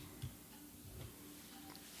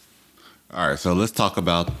All right, so let's talk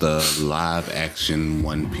about the live action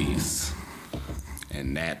One Piece.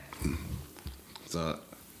 And that, so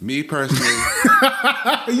me personally,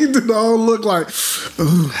 You do the whole look like,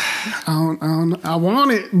 I don't, I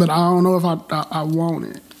want it, but I don't know if I want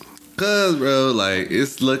it. cause bro, like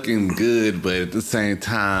it's looking good, but at the same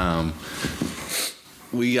time,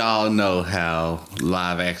 we all know how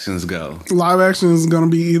live actions go. Live action is gonna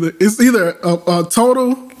be either a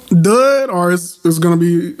total dud or it's gonna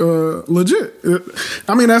be legit.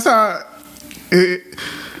 I mean, that's how.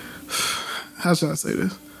 How should I say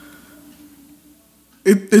this?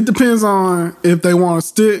 It depends on if they want to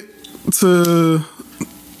stick to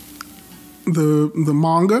the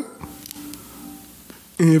manga,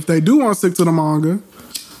 and if they do want to stick to the manga,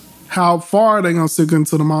 how far are they gonna stick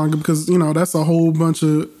into the manga? Because that's a whole bunch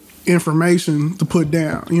of information to put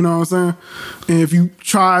down. You know what I'm saying? And if you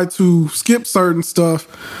try to skip certain stuff,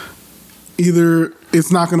 either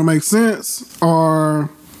it's not gonna make sense or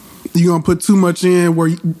you're gonna put too much in where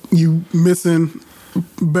you missing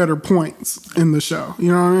better points in the show.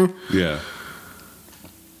 You know what I mean? Yeah.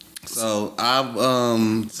 So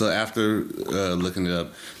so after looking it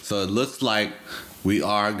up, so it looks like we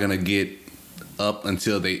are gonna get up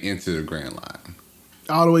until they enter the Grand Line.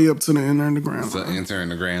 All the way up to the underground. So entering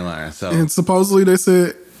the Grand Line. So and supposedly they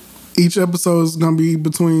said each episode is gonna be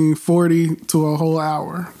between 40 to a whole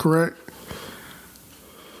hour. Correct?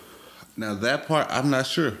 now that part I'm not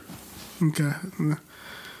sure. Okay.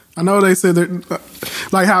 I know they said that,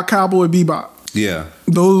 like how Cowboy Bebop. Yeah.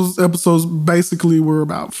 Those episodes basically were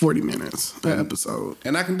about 40 minutes an episode.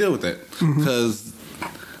 And I can deal with that because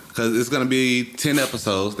it's going to be 10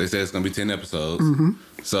 episodes. They say it's going to be 10 episodes.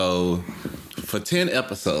 So for 10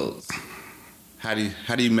 episodes, how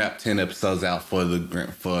do you map 10 episodes out for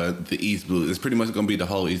the East Blue? It's pretty much going to be the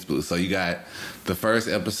whole East Blue. So you got the first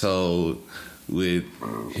episode with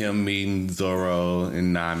him meeting Zoro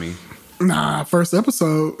and Nami. Nah, first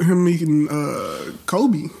episode, him meeting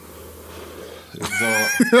Kobe. Zoro,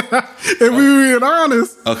 If we were being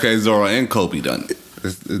honest. okay, Zoro and Kobe done it.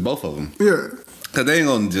 It's both of them. Yeah. Cause they ain't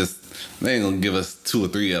gonna give us 2 or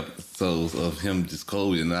 3 episodes of him just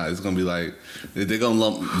Kobe and not. It's gonna be like they're gonna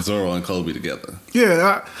lump Zoro and Kobe together.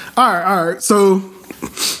 Yeah. All right. So,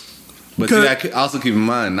 but you gotta also keep in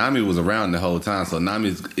mind Nami was around the whole time, so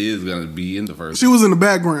Nami is gonna be in the first. she was in the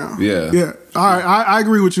background. Yeah. Yeah. All right. I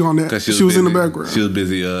agree with you on that. Cause She was in the background. She was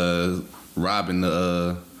busy robbing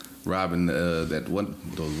those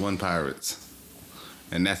one pirates,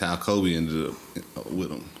 and that's how Kobe ended up with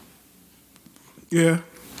them. Yeah.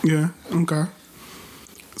 Okay.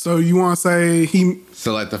 So you want to say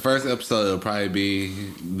So like the first episode will probably be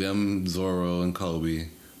them, Zoro and Kobe,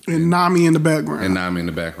 and Nami in the background. and Nami in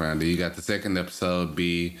the background. Then you got the second episode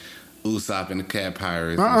be Usopp and the Cat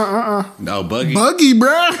Pirates. No, Buggy. Buggy, bro.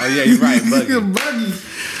 Oh yeah, you're right, Buggy. Buggy.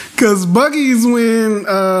 Because Buggy's when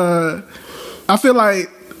I feel like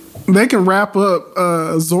they can wrap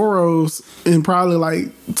up Zoro's in probably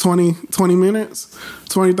like 20 minutes,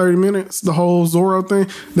 20, 30 minutes, the whole Zoro thing.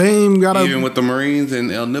 They ain't got to... Even with the Marines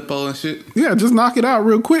and El Nipo and shit? Yeah, just knock it out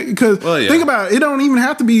real quick. Because think about it. It don't even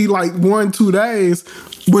have to be like 1-2 days.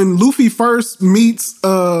 When Luffy first meets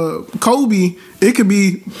Kobe, it could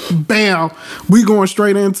be, bam, we going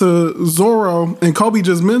straight into Zoro. And Kobe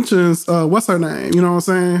just mentions, what's her name? You know what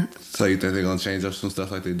I'm saying? So you think they're going to change up some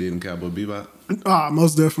stuff like they did in Cowboy Bebop?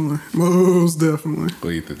 Most definitely. Most definitely. What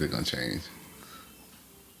do you think they're going to change?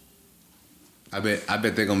 I bet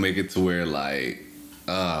they're going to make it to where like,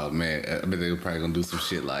 oh man, I bet they're probably going to do some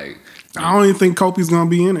shit like... I don't even think Kobe's going to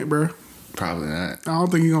be in it, bro. Probably not. I don't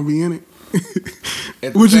think he's going to be in it.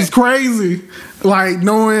 Which is crazy. Like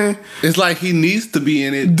knowing... It's like he needs to be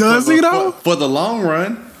in it. Does he though? For the long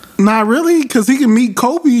run. Not really, because he can meet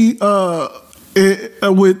Kobe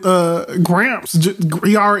with Gramps.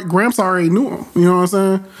 Gramps already knew him. You know what I'm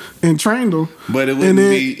saying? And trained him. But it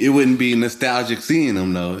wouldn't be nostalgic seeing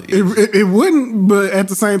him though. It wouldn't. But at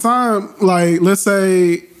the same time, like let's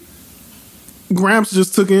say Gramps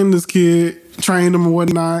just took in this kid, trained him and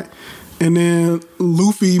whatnot. And then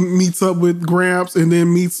Luffy meets up with Gramps and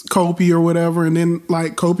then meets Kobe or whatever. And then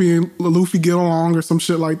like Kobe and Luffy get along or some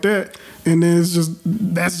shit like that. And then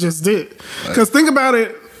that's just it. Because think about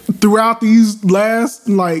it, throughout these last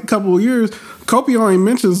like couple of years, Kobe only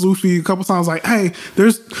mentions Luffy a couple times like, hey,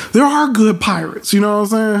 there are good pirates. You know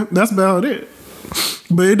what I'm saying? That's about it.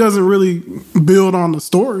 But it doesn't really build on the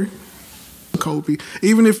story. Kobe.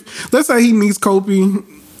 Even if, let's say he meets Kobe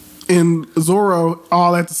and Zoro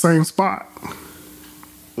all at the same spot.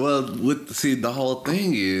 Well, the whole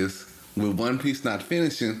thing is with One Piece not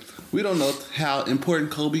finishing, we don't know how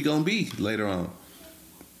important Kobe gonna be later on.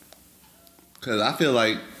 Because I feel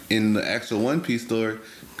like in the actual One Piece story,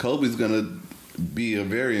 Kobe's gonna be a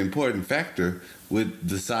very important factor with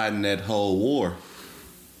deciding that whole war.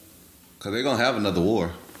 Cause they're gonna have another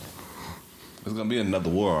war. There's gonna be another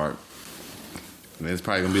war arc. And it's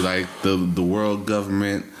probably gonna be like the world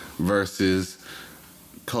government versus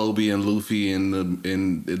Kobe and Luffy and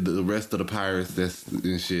the rest of the pirates that's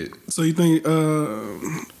and shit. So you think,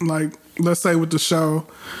 like, let's say with the show,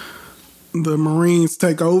 the Marines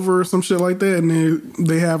take over or some shit like that, and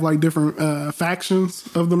they have like different factions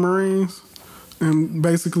of the Marines, and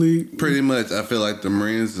basically, pretty much, I feel like the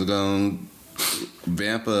Marines are gonna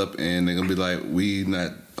vamp up and they're gonna be like, we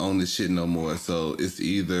not on this shit no more. So it's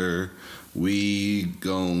either we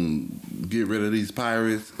gonna get rid of these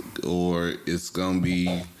pirates, or it's gonna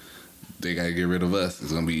be they gotta get rid of us.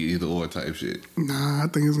 It's gonna be either or type shit. Nah, I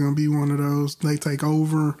think it's gonna be one of those. They take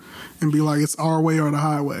over and be like, it's our way or the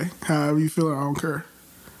highway. However you feel it, I don't care.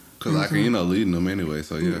 Cause I can, leading them anyway.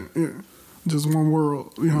 So yeah. Just one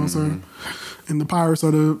world. You know what I'm saying? And the pirates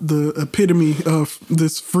are the epitome of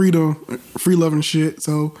this freedom, free loving shit.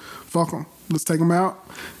 So fuck them. Let's take them out.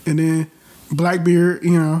 And then Blackbeard,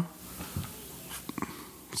 you know.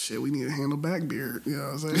 Shit, we need to handle Blackbeard. You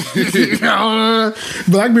know what I'm saying?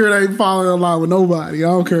 Blackbeard ain't falling in line with nobody. I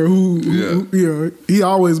don't care who you know. He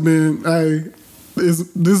always been, hey, this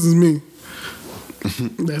is me.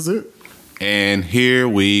 That's it. And here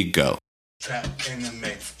we go. Trap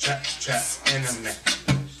enemy, trap enemy,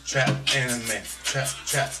 trap enemy, trap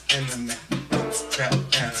enemy, trap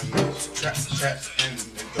enemy, trap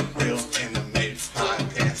enemy, the real enemy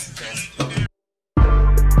podcast.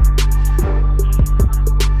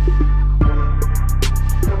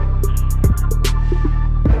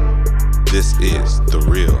 This is the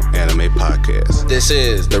Real Anime Podcast. This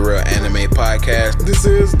is the Real Anime Podcast. This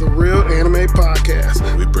is the Real Anime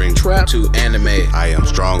Podcast. We bring trap to anime. I am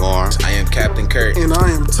Strong Arm. I am Captain Kurt. And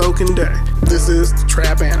I am Token Day. This is the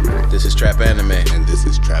Trap Anime. This is Trap Anime. And this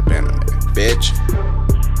is Trap Anime. Bitch.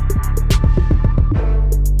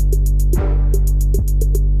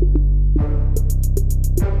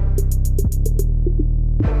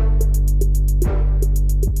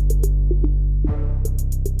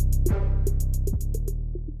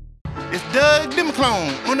 Doug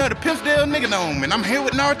Dimaclone, owner of the Pimpsdale Nigga Gnome, and I'm here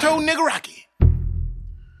with Naruto Niggaraki.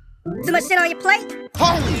 Too much shit on your plate?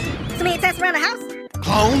 Clones! Too many tasks around the house?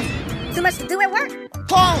 Clones! Too much to do at work?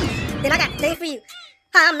 Clones! Then I got the thing for you.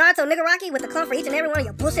 Hi, I'm Naruto Niggaraki with a clone for each and every one of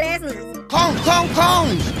your bullshit ass needs. Clones!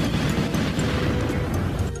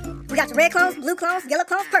 We got your red clones, blue clones, yellow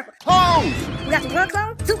clones, purple. Clones! We got your 1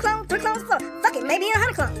 clone, 2 clones, 3 clones, 4. Fuck it, maybe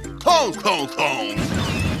 100 clones. Clones!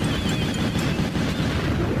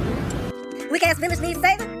 Weak ass village needs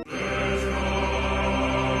saving?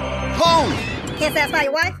 Clones! Can't satisfy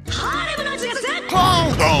your wife? Clones!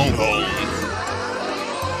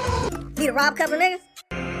 Need a rob couple of niggas?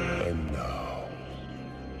 And now,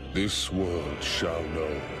 this world shall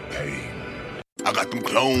know pain. I got them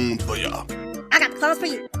clones for y'all. I got the clones for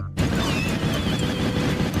you.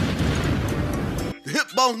 The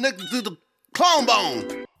hip bone next to the clone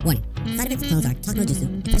bone. Warning. Side effects of clones are talk no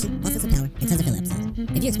jutsu, depression, loss of power, and tons of filler episodes.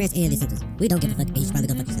 If you experience any of these symptoms, we don't give a fuck and you should probably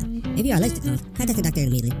go fuck yourself. If you are allergic to clones, contact your doctor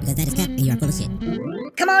immediately because that is cap and you are full of shit.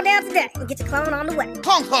 Come on down today and get your clone on the way.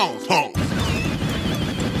 Clones!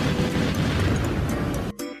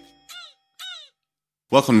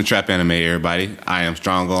 Welcome to Trap Anime, everybody. I am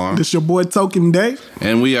Strong Arm. This your boy Token Day.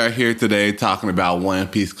 And we are here today talking about One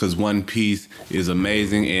Piece because One Piece is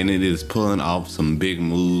amazing and it is pulling off some big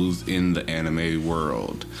moves in the anime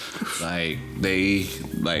world. They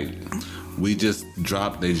just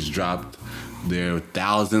dropped their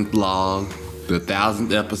 1000th log, the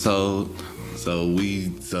 1000th episode. So we're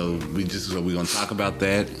gonna talk about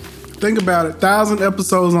that. Think about it, 1000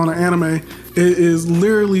 episodes on an anime. It is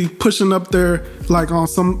literally pushing up there like on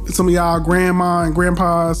some of y'all grandma and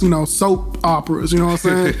grandpa's, soap operas, you know what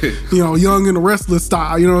I'm saying? Young and the Restless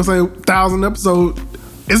style, you know what I'm saying? 1000 episodes,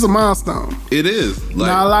 it's a milestone. It is.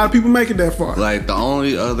 Not a lot of people make it that far. Like the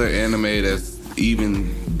only other anime that's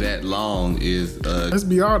even that long is let's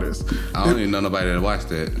be honest. I don't even know nobody that watched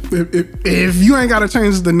that. If you ain't gotta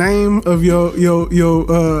change the name of your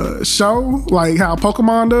show, like how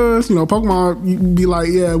Pokemon does, Pokemon, you can be like,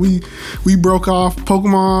 yeah, we broke off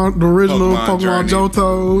Pokemon, the original Pokemon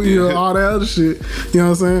Johto, all that other shit. You know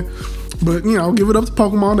what I'm saying? But give it up to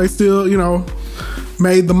Pokemon. They still,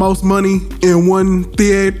 made the most money in one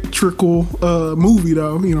theatrical movie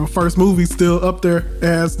though. First movie still up there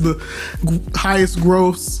as the highest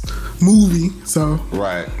gross movie. So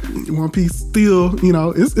right, One Piece still,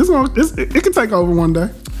 it can take over one day.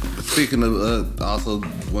 speaking of also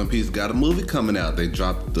One Piece got a movie coming out. They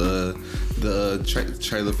dropped the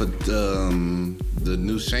trailer for the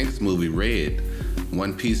new Shanks movie, Red.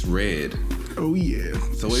 One Piece Red. Oh yeah.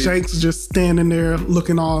 So Shanks just standing there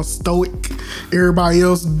looking all stoic. Everybody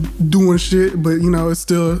else doing shit, but it's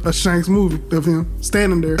still a Shanks movie of him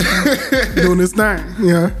standing there doing his thing.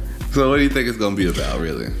 Yeah. So what do you think it's gonna be about,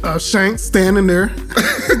 really? Shanks standing there,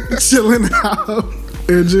 chilling out,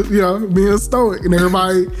 and just being stoic, and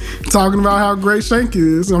everybody talking about how great Shank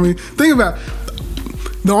is. I mean, think about it.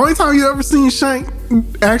 The only time you ever seen Shank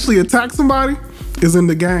actually attack somebody is in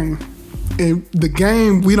the game. In the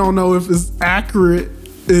game, we don't know if it's accurate,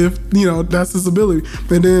 if that's his ability.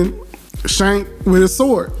 And then Shank with his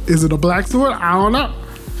sword, is it a black sword? I don't know.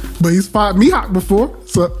 But he's fought Mihawk before,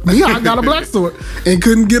 so Mihawk got a black sword and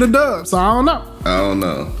couldn't get a dub, so I don't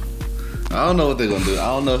know. I don't know what they're gonna do. I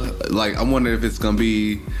don't know. Like, I'm wondering if it's gonna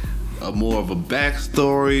be more of a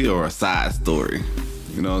backstory or a side story.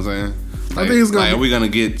 You know what I'm saying? Like, I think it's gonna. Are we gonna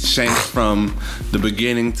get Shanks from the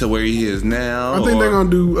beginning to where he is now? I think they're gonna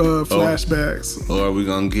do flashbacks. Or are we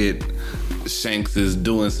gonna get Shanks is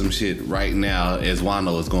doing some shit right now as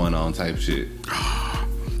Wano is going on type shit?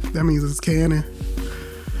 That means it's canon.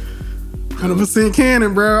 100%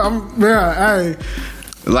 canon, bro. Hey.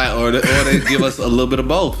 Like, or they give us a little bit of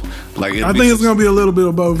both. Like, I think it's gonna be a little bit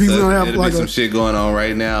of both. He's gonna have like some shit going on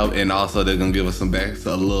right now, and also they're gonna give us a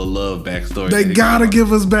little love backstory. They gotta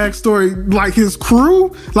give us backstory, like his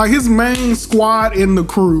crew, like his main squad in the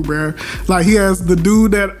crew, bro. Like, he has the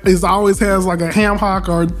dude that always has like a ham hock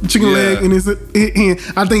or chicken leg in his hand.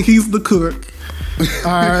 I think he's the cook.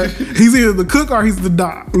 Alright, he's either the cook or he's the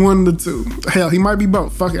doc. One of the two. Hell, he might be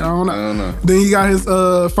both. Fuck it, I don't know. Then you got his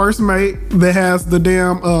first mate that has the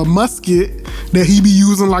damn musket that he be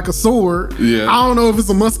using like a sword. Yeah, I don't know if it's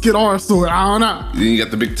a musket or a sword. I don't know. Then you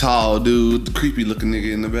got the big tall dude, the creepy looking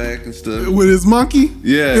nigga in the back and stuff with his monkey.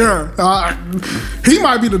 Yeah. He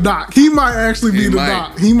might be the doc. He might actually be the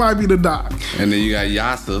doc. He might be the doc. And then you got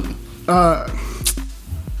Yasop.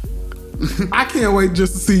 I can't wait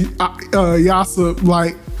just to see Yasop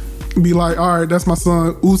like be like, all right, that's my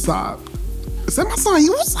son Usopp. Is that my son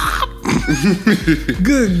Usopp?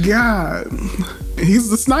 Good God.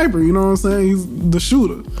 He's the sniper, you know what I'm saying? He's the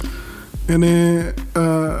shooter. And then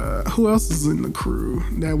who else is in the crew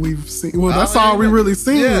that we've seen? Well, that's all we really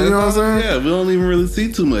seen. You know what I'm saying? Yeah, we don't even really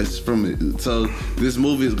see too much from it. So this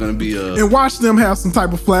movie is gonna be and watch them have some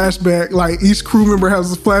type of flashback. Like, each crew member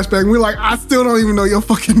has a flashback. And we're like, I still don't even know your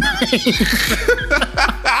fucking name.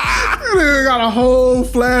 And they got a whole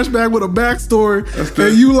flashback with a backstory,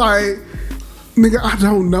 and you like, nigga, I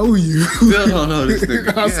don't know you. Still don't know this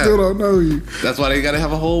nigga. I still don't know you. That's why they gotta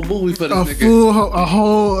have a whole movie for this nigga. A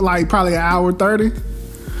whole like probably an hour 30.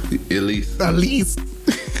 At least.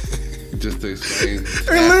 Just to explain.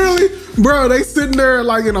 And literally, bro, they sitting there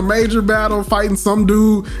like in a major battle fighting some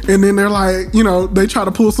dude, and then they're like, they try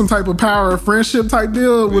to pull some type of power of friendship type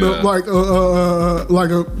deal with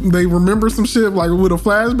they remember some shit like with a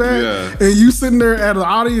flashback. Yeah. And you sitting there at an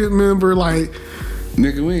audience member like,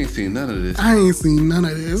 nigga, we ain't seen none of this. I ain't seen none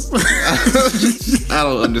of this. I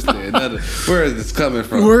don't understand none of. Where is this coming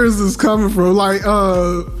from? Like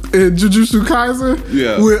in Jujutsu Kaisen,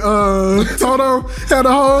 with Toto had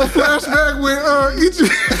a whole flashback with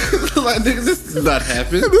Ichigo. Like, nigga, this is not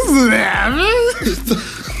happening. This isn't happening.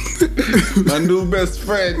 My new best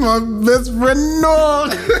friend. My best friend, no.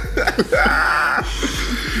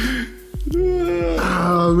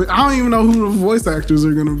 I don't even know who the voice actors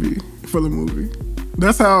are gonna be for the movie.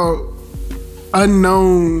 That's how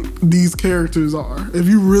unknown these characters are. If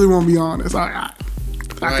you really want to be honest, I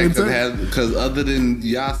can tell. Because other than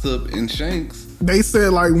Yasop and Shanks, they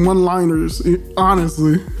said like one-liners.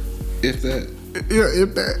 Honestly, if that,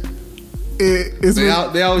 if that.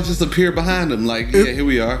 They always just appear behind them. Like, here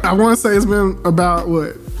we are. I want to say it's been about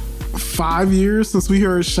 5 years since we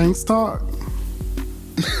heard Shanks talk.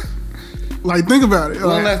 Like, think about it.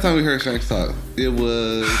 When last time we heard Shanks talk? It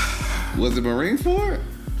was it Marineford?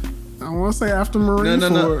 I want to say after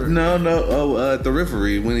Marineford. No. Oh, the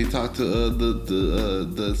Reverie, when he talked to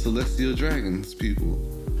the Celestial Dragons people.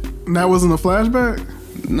 And that wasn't a flashback?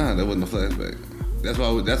 Nah, that wasn't a flashback.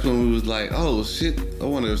 That's when we was like, oh shit, I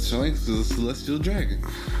wonder if Shanks is a Celestial Dragon.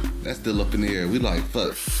 That's still up in the air. We like,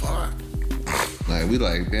 fuck. Like, we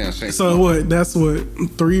like, damn, Shanks. So what? That's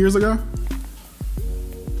 3 years ago?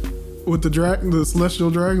 With the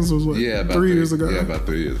Celestial Dragons was what? Yeah, about 3 years ago. Yeah, about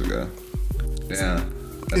 3 years ago. Damn.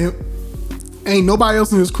 Ain't nobody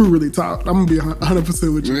else in his crew really talked. I'm gonna be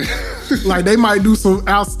 100% with you. Like, they might do some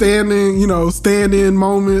outstanding, stand-in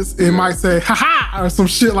moments and might say "ha ha" or some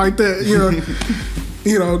shit like that.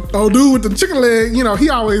 You know, old dude with the chicken leg, you know, he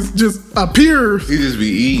always just appears He just be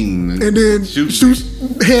eating and then shooting. shoots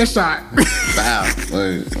headshot. Foul.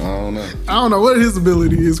 Like, I don't know. I don't know what his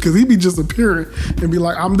ability is because he be just appearing and be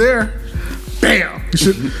like, I'm there. Bam.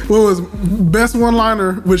 What was best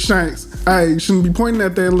one-liner with Shanks? Hey, you shouldn't be pointing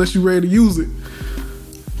at that unless you're ready to use it.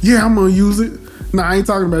 Yeah, I'm gonna use it. Nah, I ain't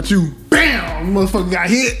talking about you. Bam! Motherfucker got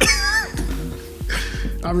hit.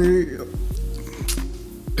 I mean,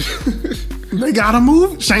 they got a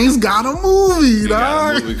movie. Shanks got a movie,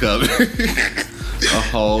 Got a dog. movie coming. A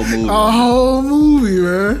whole movie. A whole movie,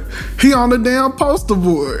 man. He on the damn poster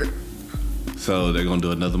board. So they're gonna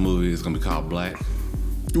do another movie. It's gonna be called Black.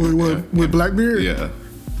 With Blackbeard? Yeah.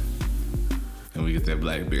 And we get that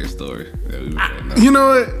Blackbeard story that we right now. You know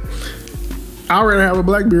what? I'd rather have a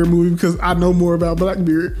Blackbeard movie because I know more about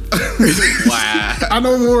Blackbeard. Wow. I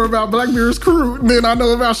know more about Blackbeard's crew than I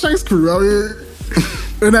know about Shanks' crew. I mean,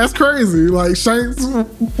 and that's crazy. Like, Shanks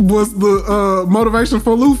was the motivation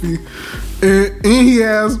for Luffy. And he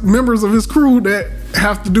has members of his crew that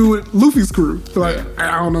have to do with Luffy's crew. Like,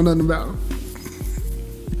 I don't know nothing about him.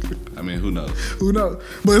 I mean, who knows? Who knows?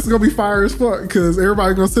 But it's gonna be fire as fuck because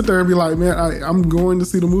everybody's gonna sit there and be like, "Man, I'm going to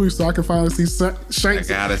see the movie so I can finally see Shanks.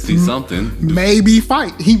 I gotta see something. Maybe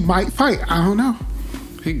fight. He might fight. I don't know.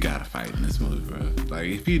 He gotta fight in this movie, bro. Like,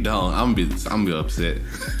 if he don't, I'm gonna be upset.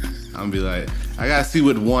 I'm gonna be like, I gotta see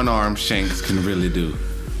what one arm Shanks can really do.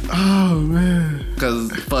 Oh man.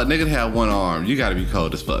 Cause for a nigga to have one arm, you gotta be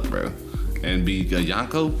cold as fuck, bro. And be a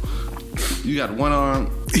Yonko, you got one arm.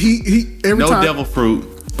 He every no time. devil fruit.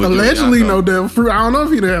 but Allegedly, you're a no Yonko. devil fruit. I don't know if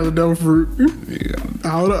he didn't have a devil fruit. Yeah.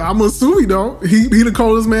 I don't know. I'm assuming he don't. He the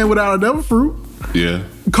coldest man without a devil fruit. Yeah.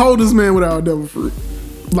 Coldest man without a devil fruit.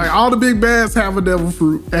 Like all the big bads have a devil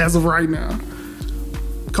fruit as of right now.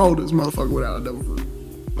 Coldest motherfucker without a devil fruit.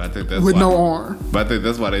 But I think that's With why, no arm. But I think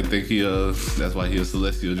that's why they think that's why he's a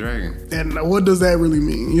celestial dragon. And what does that really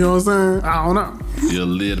mean? You know what I'm saying? I don't know. He's a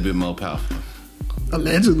little bit more powerful.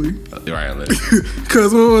 Allegedly. Right, allegedly.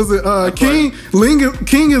 Cause what was it? King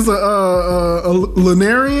is a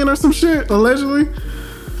Lunarian or some shit, allegedly.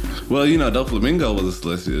 Well, you know, Doflamingo was a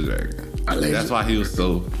celestial dragon. Allegedly. That's why he was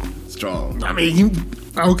so strong. I mean,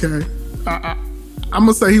 okay. I'm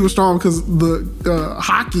gonna say he was strong because the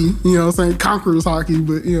hockey, you know what I'm saying, Conqueror's hockey,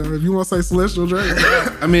 but you know, if you want to say celestial dragon.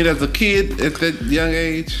 I mean, as a kid at that young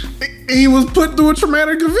age, He was put through a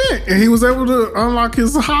traumatic event and he was able to unlock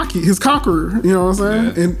his hockey, his conqueror, you know what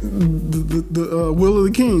I'm saying? Yeah. And the will of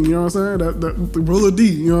the king, you know what I'm saying? That the will of D,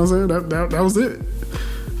 you know what I'm saying? That was it.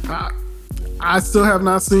 I still have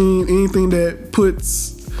not seen anything that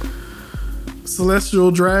puts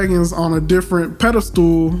celestial dragons on a different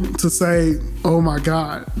pedestal to say, oh my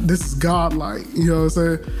God, this is godlike. You know what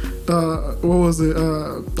I'm saying? What was it?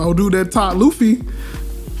 Oh, dude that taught Luffy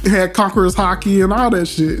had Conqueror's hockey and all that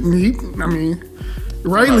shit. And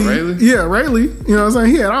Rayleigh. Rayleigh? Yeah, Rayleigh. You know what I'm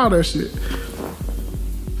saying? He had all that shit.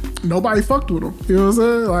 Nobody fucked with him. You know what I'm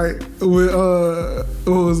saying? Like with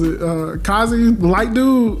what was it? Kazi, the light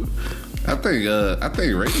dude. I think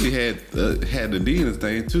Rayleigh had the D in his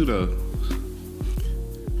thing too, though.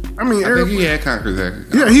 I mean, I think he had Conqueror's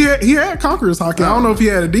hockey. Yeah, he had Conqueror's hockey. I don't know if he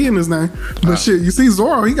had a D in his name, but shit, you see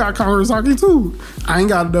Zoro, he got Conqueror's hockey too. I ain't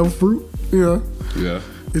got a devil fruit. You know, Yeah.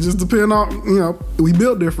 it just depends on, you know, we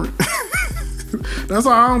built different. That's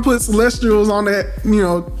why I don't put Celestials on that, you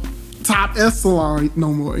know, top echelon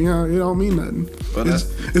no more. You know, it don't mean nothing. Well,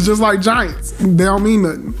 It's just like Giants. They don't mean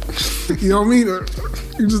nothing. You don't mean it.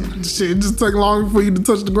 You just shit. It just take long for you to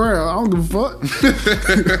touch the ground. I don't give a fuck.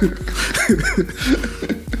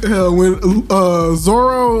 Hell, when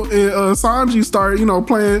Zoro and Sanji started, you know,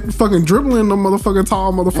 playing fucking dribbling them motherfucking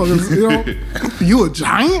tall motherfuckers, you know, you a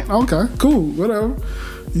giant? Okay, cool, whatever.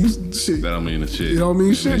 You shit. That don't mean a shit. It don't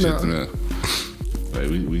mean shit now. to me. Like,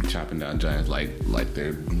 we chopping down giants like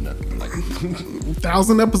they're nothing. Like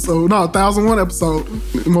 1,001 episode.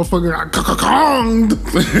 Motherfucker got Konged.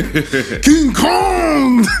 King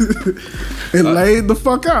Kong. It laid the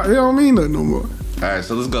fuck out. It don't mean nothing no more. All right,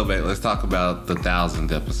 so let's go back. Let's talk about the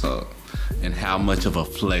 1,000th episode and how much of a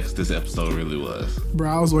flex this episode really was. Bro,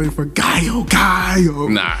 I was waiting for Gaio.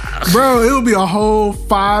 Nah. Bro, it'll be a whole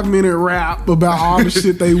 5-minute rap about all the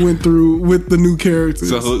shit they went through with the new characters.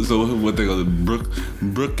 So what they go?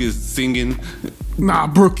 Brooke is singing. Nah,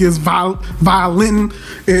 Brooke is violin.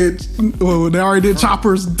 They already did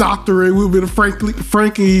Chopper's doctorate. We'll be the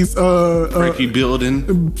Frankie's Frankie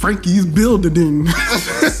building. Frankie's building.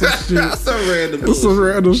 That's so random. That's some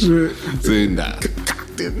random shit. See, nah.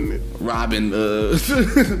 Didn't it? Robin.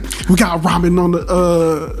 We got Robin on the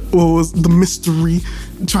what was the mystery,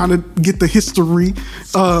 trying to get the history.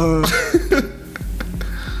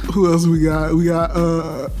 Who else we got? We got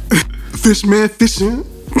Fishman fishing.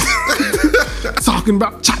 Talking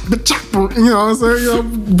about chopper. You know what I'm saying? You know,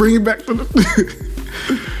 bring it back to the.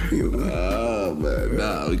 Oh man,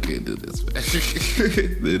 no, we can't do this.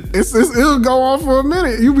 It'll go on for a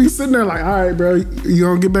minute. You be sitting there like, all right, bro, you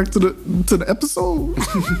gonna get back to the episode?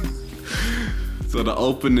 So the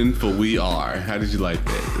opening for We Are, how did you like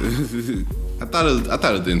that? I thought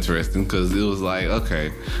it was interesting because it was like,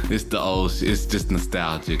 okay, it's the old, it's just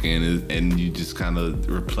nostalgic, and you just kind of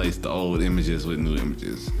replace the old images with new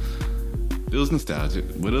images. It was nostalgic,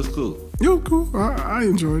 but it was cool. It was cool. I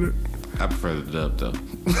enjoyed it. I prefer the dub though.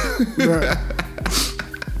 Right.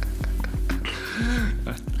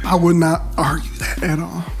 I would not argue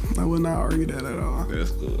that at all.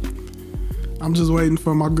 That's cool. I'm just waiting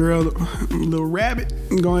for my girl, Little Rabbit,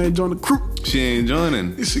 to go ahead and join the crew. She ain't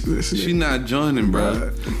joining. She not joining,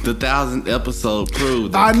 bro. The 1,000th episode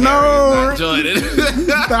proved that I know. Not joining.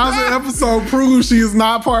 1,000th episode proves she is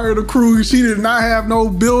not part of the crew. She did not have no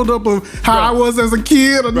buildup of how I was as a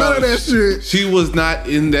kid or none of that shit. She was not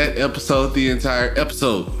in that episode the entire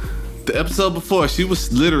episode. The episode before, she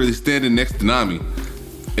was literally standing next to Nami.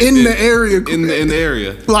 In the area. In the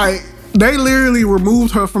area. Like, they literally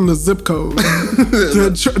removed her from the zip code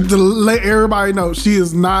to let everybody know she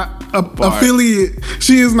is not a affiliate.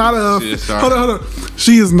 She is not a hold on.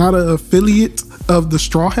 She is not an affiliate of the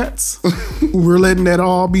Straw Hats. We're letting that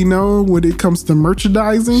all be known when it comes to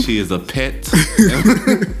merchandising. She is a pet,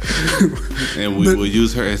 and we will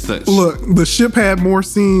use her as such. Look, the ship had more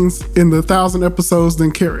scenes in the 1,000 episodes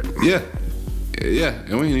than Carrot. Yeah,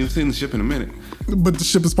 and we ain't even seen the ship in a minute. But the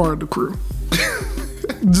ship is part of the crew.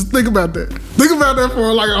 Just think about that. Think about that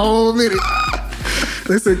for like a whole minute.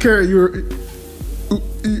 They said, Carrot, you're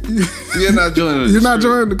not joining. You're not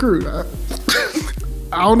joining the crew.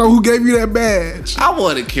 I don't know who gave you that badge. I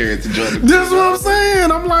wanted Carrot to join the crew. That's what I'm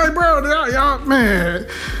saying. I'm like, bro, y'all, man,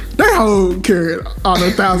 they hold Carrot on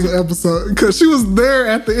 1,000 episode because she was there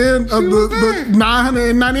at the end of the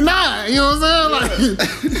 999. You know what I'm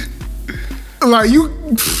saying? Like you.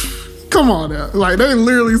 Come on now. Like, they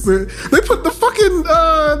literally said, they put the fucking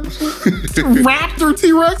Raptor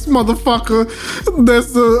T-Rex motherfucker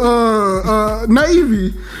that's the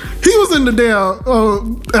Navy. He was in the damn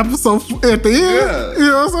episode at the end. Yeah. You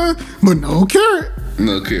know what I'm saying? But no Carrot.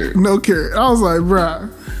 No Carrot. I was like, bruh.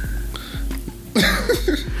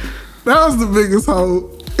 That was the biggest hoe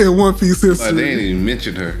in One Piece history. Like, they ain't even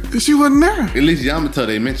mentioned her. She wasn't there. At least Yamato,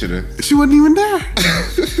 they mentioned her. She wasn't even there.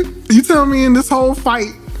 You tell me in this whole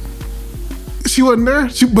fight, she wasn't there,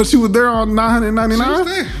 but she was there on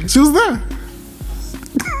 999. She was there.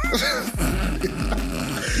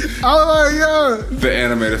 I was like, yo. The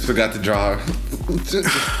animators forgot to draw her.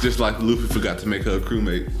 just like Luffy forgot to make her a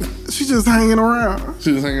crewmate. She just hanging around.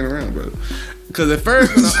 She was hanging around, bro. Because at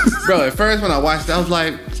first when I watched it, I was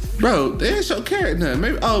like, bro, they didn't show Carrot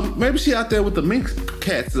nothing. Maybe she out there with the mink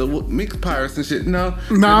cats, the mink pirates and shit. No.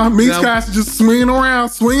 Nah, mink cats just swinging around,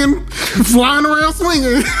 flying around,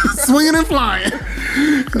 swinging and flying.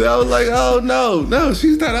 And I was like, oh no,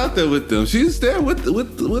 she's not out there with them. She's there with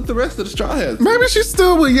the rest of the Straw Hats. Maybe she's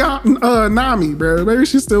still with Nami, bro.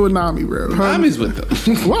 Nami's with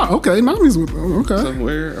them. Wow, okay, Nami's with them. Okay. So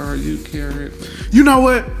where are you, Carrot? You know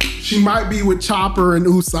what? She might be with Chopper and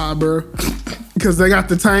Usopp, bro. Because they got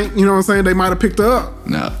the tank, you know what I'm saying? They might have picked her up.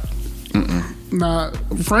 No. Nah,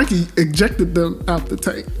 Frankie ejected them out the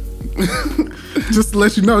tank. Just to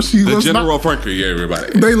let you know, she was General Frankie,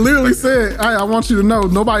 everybody. They literally said, hey, I want you to know,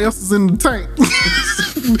 nobody else is in the tank.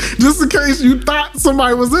 Just in case you thought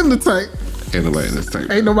somebody was in the tank. Ain't nobody in this tank.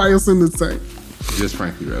 Ain't nobody else in the tank. Just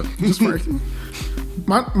Frankie, bro. Just Frankie.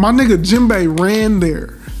 My nigga Jinbei ran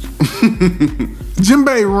there.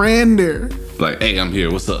 Jinbei ran there. Like, hey, I'm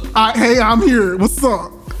here. What's up? Hey, I'm here. What's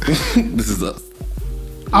up? This is us.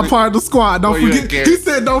 I'm part of the squad. Don't forget. He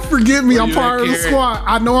said, "Don't forget me. I'm part of the squad.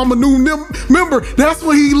 I know I'm a new member." That's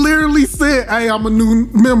what he literally said. Hey, I'm a new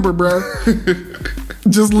member, bro.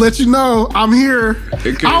 Just let you know, I'm here.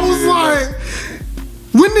 I was like,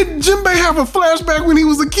 when did Jinbei have a flashback when he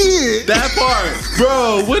was a kid? That part,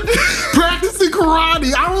 bro. Practicing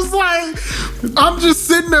karate. I was like, I'm just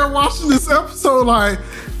sitting there watching this episode, like,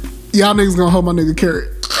 y'all niggas gonna hold my nigga Carrot.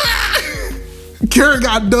 Carrot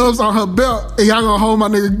got dubs on her belt, and y'all gonna hold my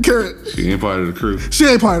nigga Carrot. She ain't part of the crew. She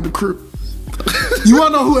ain't part of the crew. You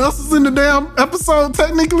wanna know who else is in the damn episode,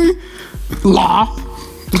 technically? Law.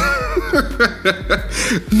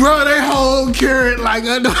 Bro, they hold Carrot like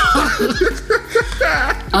a dog.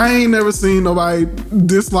 I ain't never seen nobody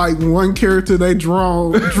dislike one character they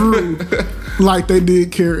drew like they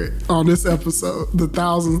did Carrot on this episode, the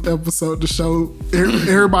 1,000th episode, to show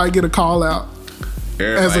everybody get a call out.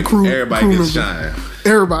 as a crew. Everybody crew gets member. shine.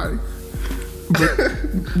 Everybody,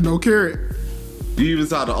 but no Carrot. You even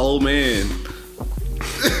saw the old man.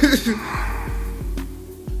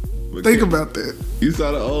 Think about that. You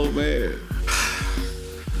saw the old man.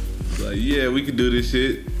 Like, yeah, we can do this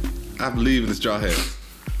shit. I believe in the Straw Hats.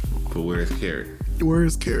 But where's Carrot?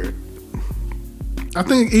 Where's Carrot? I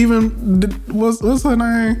think even what's her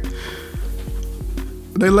name?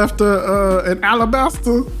 They left an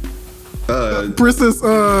Alabaster. Princess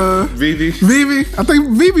Vivi. I think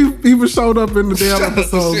Vivi even showed up in the damn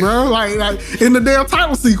episode, bro. Like in the damn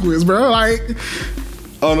title sequence, bro. Like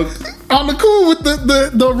on the cool with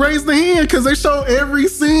the raise the hand, because they show every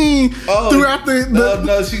scene throughout the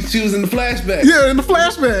no, she was in the flashback. Yeah, in the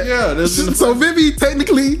flashback. Yeah, so Vivi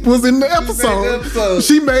technically was in the episode.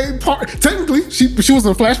 She made part. Technically, she was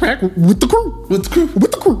in the flashback with the crew. With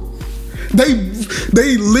the crew.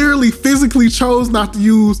 They literally physically chose not to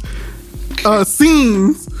use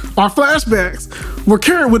scenes or flashbacks where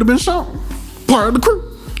Carrot would have been shown. Part of the crew.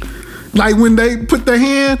 Like when they put their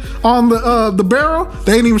hand on the barrel,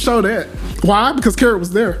 they didn't even show that. Why? Because Carrot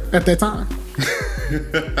was there at that time.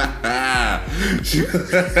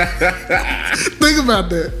 Think about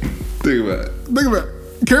that. Think about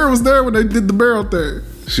it. Carrot was there when they did the barrel thing.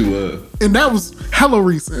 She was. And that was hella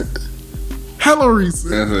recent. Yeah, we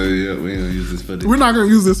ain't gonna use this footage. We're not gonna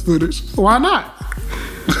use this footage. Why not?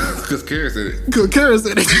 Because Carrot's in it. Because Carrot's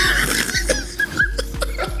in it.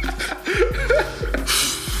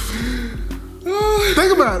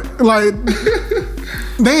 Think about it. Like,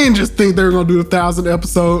 they didn't just think they were gonna do the 1,000th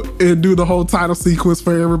episode and do the whole title sequence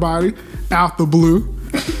for everybody out the blue.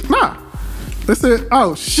 Nah. They said,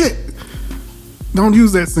 oh shit. Don't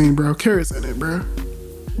use that scene, bro. Carrot's in it, bro.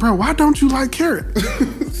 Bro, why don't you like Carrot?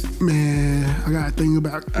 Man, I gotta think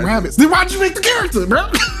about rabbits. Then why'd you make the character, bro?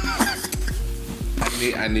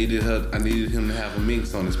 I needed him to have a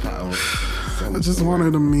minx on his pile. I just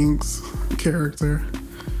wanted a minx character.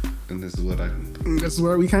 And this is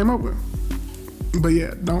what we came up with. But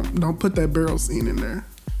yeah, don't put that barrel scene in there,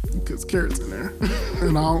 because Carrot's in there.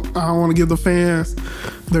 And I don't want to give the fans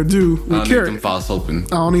their due with Carrot. I don't need them false open. I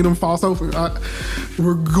don't need them false open.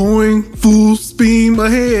 We're going full steam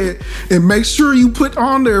ahead. And make sure you put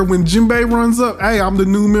on there when Jinbei runs up, hey, I'm the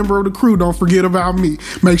new member of the crew, don't forget about me.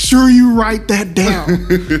 Make sure you write that down.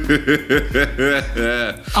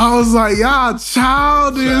 I was like, y'all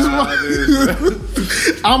childish.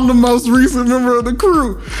 I'm the most recent member of the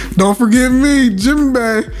crew. Don't forget me,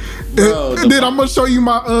 Jinbei. Bro, and then I'm gonna show you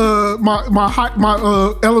my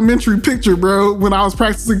elementary picture, bro, when I was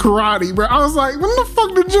practicing karate, bro. I was like, when the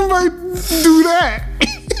fuck did Jinbei do that?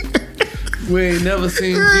 We ain't never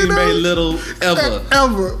seen Jinbei little ever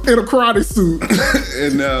in a karate suit.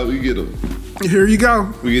 And now we get him. Here you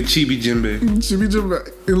go. We get Chibi Jinbei.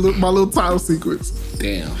 In my little title sequence.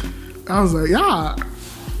 Damn. I was like, y'all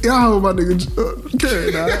hold my nigga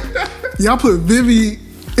Carrot now. Y'all put Vivi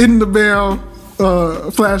in the bell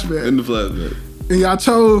flashback. In the flashback. And y'all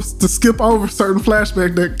chose to skip over certain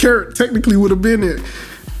flashback that Carrot technically would have been in.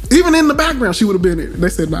 Even in the background, she would have been in. They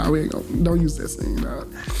said, nah, we ain't gonna, don't use that scene. Nah.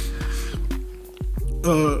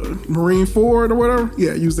 Marine Ford or whatever.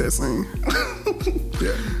 Yeah, use that scene.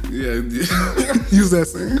 Yeah. Use that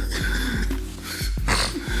scene.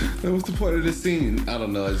 That was the part of the scene. I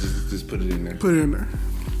don't know. I just put it in there. Put it in there.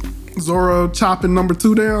 Zoro chopping number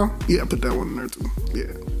 2 down. Yeah, put that one in there too.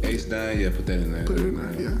 Yeah. H9. Yeah, put that in there. Put it in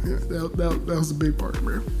there. Yeah. That was a big part,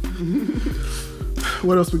 bro.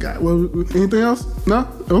 What else we got? Well, anything else? No.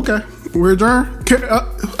 Okay. We're adjourned.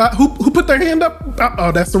 Who put their hand up?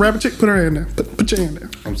 Oh, that's the rabbit chick. Put her hand there. Put your hand there.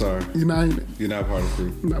 I'm sorry. You're not in it. You're not part of the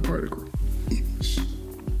crew. You're not part of the crew.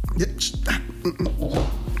 Yeah.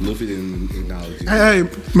 Luffy didn't acknowledge you. Hey,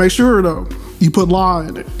 make sure though you put Law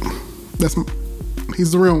in it.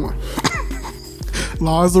 He's the real one.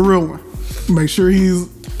 Law is the real one. Make sure he's.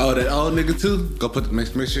 Oh, that old nigga too. Go make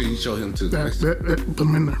sure you show him too. Put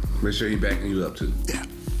him in there. Make sure he backing you up too. Yeah.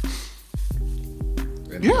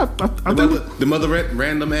 And yeah, I think the mother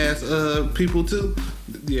random ass people too.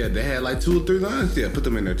 Yeah, they had like 2 or 3 lines. Yeah, put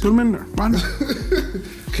them in there too. Put them in there. Why not?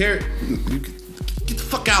 Carrot, get the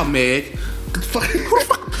fuck out, Meg. Get the fuck.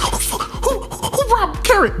 Who brought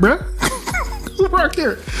Carrot, bruh? Who brought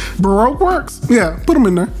Carrot? Baroque Works. Yeah, put him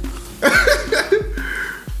in there.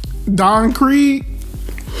 Don Creed.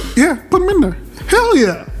 Yeah, put him in there. Hell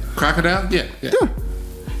yeah. Crocodile. Yeah.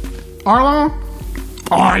 Arlong.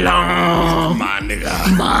 My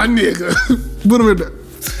nigga. Put him in there.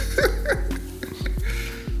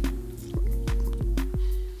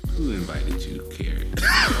 Who invited you, Carrot?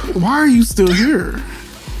 Why are you still here?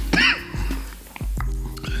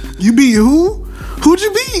 You beat who? Who'd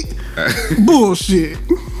you beat? Bullshit.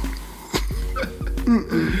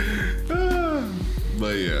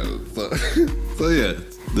 But yeah, so yeah,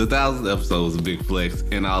 the 1,000th episode was a big flex,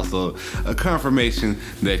 and also a confirmation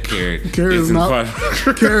that Karen Karen is not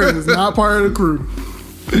part of the crew.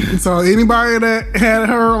 So anybody that had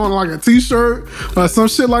her on like a t-shirt or some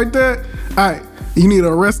shit like that, alright, you need to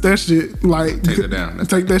arrest that shit. Like Take it down.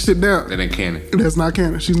 Take that shit down. That ain't canon. That's not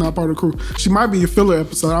canon. She's not part of the crew. She might be a filler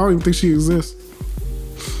episode. I don't even think she exists.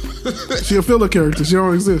 She a filler character. She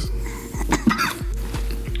don't exist.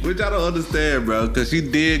 Which I don't understand, bro, because she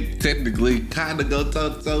did technically kind of go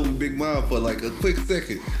toe-to-toe with Big Mom for like a quick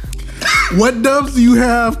second. What dubs do you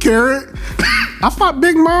have, Carrot? I fought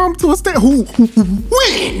Big Mom to a state. Who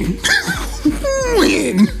win?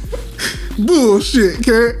 Win. Bullshit,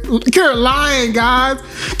 Carrot. Carrot lying, guys.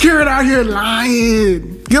 Carrot out here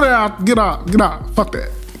lying. Get out. Fuck that.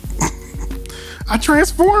 I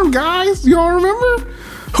transformed, guys. You all remember?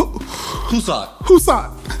 Who saw it?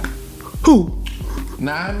 Who?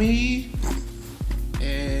 Nami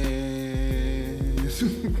and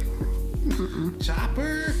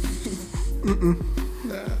Chopper.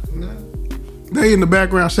 Nah. They in the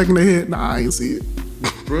background shaking their head. Nah, I ain't see it.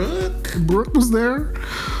 Brooke was there.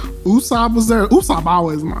 Usopp was there. Usopp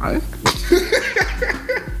always mine.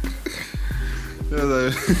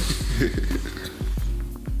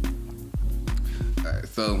 Alright,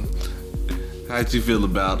 so how'd you feel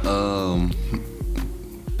about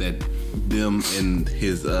that them and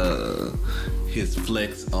his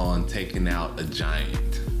flex on taking out a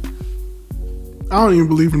giant? I don't even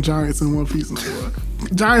believe in giants in One Piece anymore.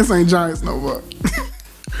 Giants ain't giants no more.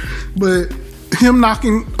 But him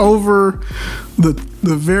knocking over the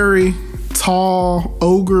very tall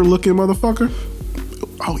ogre looking motherfucker.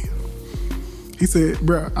 Oh yeah. He said,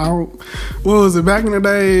 bruh, what was it? Back in the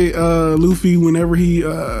day, Luffy, whenever he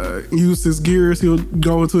used his gears, he'll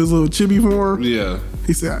go into his little chibi form. Yeah.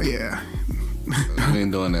 He said, yeah. We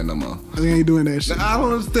ain't doing that no more. We ain't doing that shit. I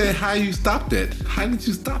don't understand how you stopped that. How did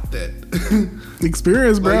you stop that?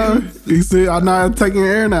 Experience, bro. He said, I'm not taking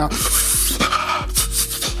air now.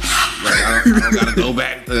 I don't gotta go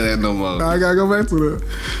back to that no more. I gotta go back to that.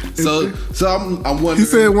 So I'm wondering. He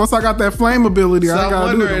said, once I got that flame ability, I I'm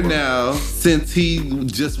gotta do it. wondering no now, since he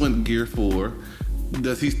just went Gear 4,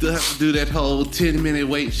 does he still have to do that whole 10-minute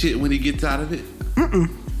wait shit when he gets out of it?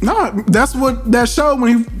 No, that's what that showed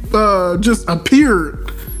when he just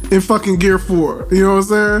appeared in fucking Gear 4. You know what I'm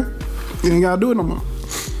saying? You ain't gotta do it no more.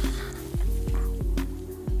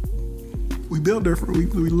 We built different. We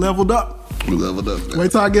leveled up. We leveled up. Man. Wait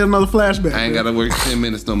till I get another flashback. I ain't gotta work 10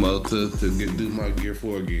 minutes no more to do my Gear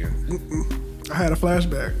 4 again. I had a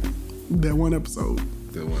flashback. That one episode.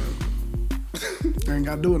 That one. I ain't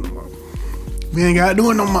gotta do it no more. We ain't gotta do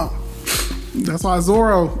it no more. That's why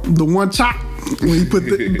Zoro, the one chop, when he put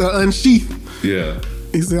the unsheath. Yeah.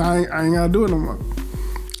 He said, I ain't gotta do it no more.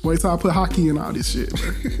 Wait till I put hockey in all this shit, bro.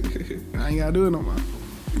 I ain't gotta do it no more.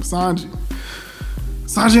 Sanji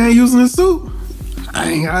ain't using his suit. I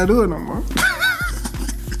ain't gotta do it no more.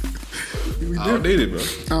 I don't need it, bro.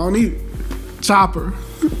 I don't need it. Chopper.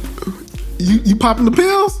 You popping the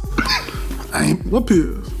pills? What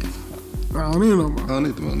pills? I don't need it no more. I don't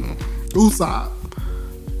need them no more. Usopp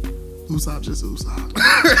just Usopp.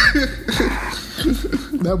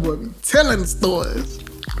 That boy be telling stories.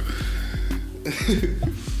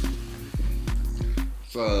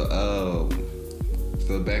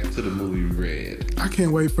 So back to the movie Red. I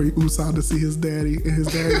can't wait for Usopp to see his daddy and his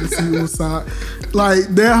daddy to see Usopp. Like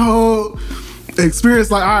that whole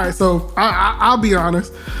experience. Like, all right, so I'll be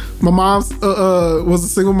honest. My mom was a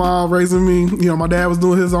single mom raising me. You know, my dad was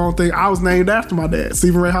doing his own thing. I was named after my dad,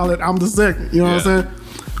 Stephen Ray Howlett. I'm the second. You know what I'm saying?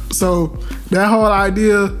 So that whole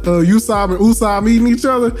idea of Usopp and Usopp meeting each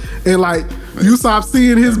other and like Usopp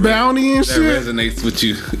seeing his bounty and shit. That resonates with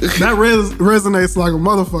you. That resonates like a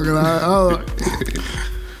motherfucker.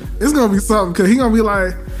 It's gonna be something because he gonna be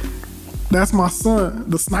like, that's my son,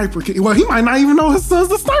 the Sniper King. Well, he might not even know his son's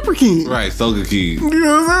the Sniper King. Right, Soga King. You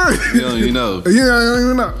know what I'm saying? You don't even know. Yeah, I don't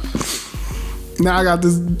even know. Now I got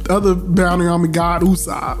this other bounty on me, God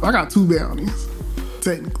Usopp. I got 2 bounties,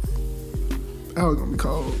 technically. That was gonna be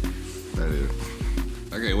cold. That is.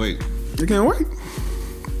 I can't wait. I can't wait.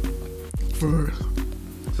 So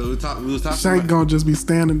we was talking Shank gonna just be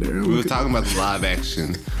standing there. We were talking about the live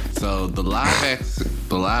action. So the live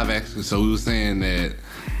action. So we were saying that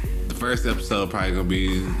the first episode probably gonna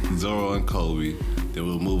be Zoro and Kobe. Then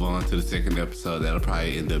we'll move on to the second episode. That'll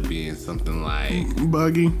probably end up being something like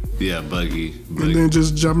Buggy. Yeah, Buggy. And then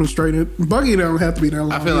just jumping straight in. Buggy don't have to be that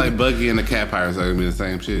long. I feel like Buggy and the Cat Pirates are gonna be the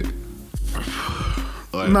same shit.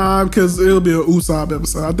 Nah, because it'll be a Usopp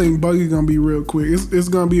episode. I think Buggy gonna be real quick. It's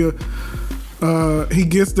gonna be a he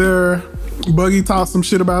gets there, Buggy talks some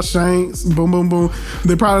shit about Shanks, boom boom boom.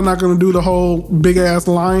 They're probably not gonna do the whole big ass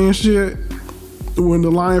lion shit when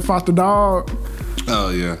the lion fought the dog.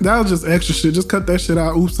 Oh yeah, that was just extra shit. Just cut that shit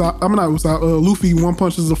out. Luffy one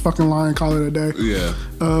punches a fucking lion, call it a day. Yeah.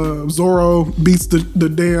 Zoro beats the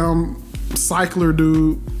damn cycler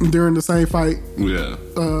dude during the same fight. Yeah.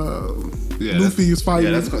 Yeah, Luffy is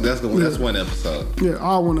fighting. Yeah, that's one episode. Yeah,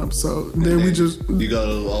 all one episode. Then you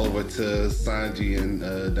go over to Sanji and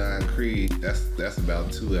Don Creed. That's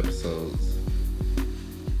about 2 episodes.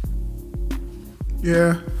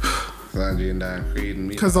 Yeah. Sanji and Don Creed and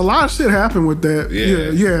Mihawk. Because a lot of shit happened with that.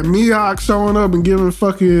 Yeah. Mihawk showing up and giving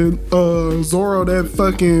fucking Zoro that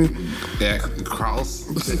fucking cross.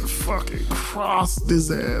 Fucking crossed his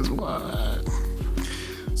ass wide.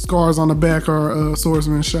 Scars on the back are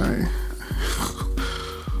swordsman shine.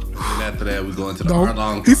 And after that, we go into the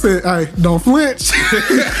Arlong. He said, "Hey, don't flinch."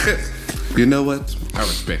 You know what? I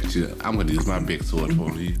respect you. I'm gonna use my big sword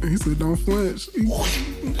for you. He said, "Don't flinch."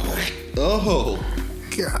 Oh,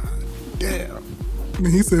 God damn. And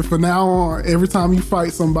he said, "For now on, every time you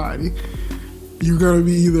fight somebody, you're gonna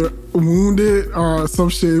be either wounded or some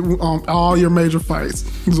shit on all your major fights,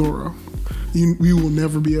 Zoro. You will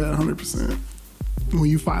never be at 100% when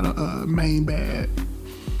you fight a main bad."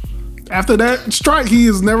 After that strike, he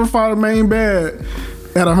has never fought a main bad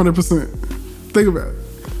at 100%. Think about it.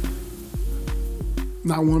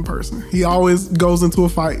 Not one person. He always goes into a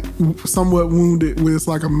fight somewhat wounded with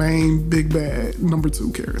like a main big bad number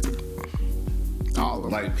 2 character. All of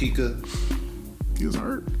them. Like Pika. He was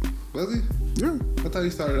hurt. Was he? Yeah. I thought he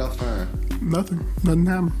started off fine. Nothing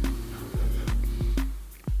happened.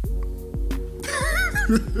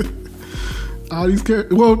 All these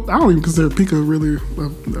characters. Well, I don't even consider Pika really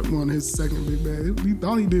one of his second big bad.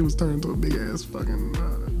 All he did was turn into a big ass fucking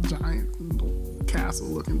giant castle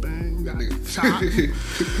looking thing. Got shot.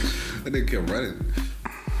 That nigga kept running,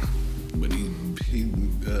 but he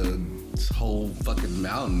his whole fucking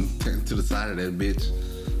mountain turned to the side of that bitch.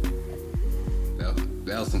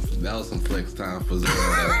 That was some flex time for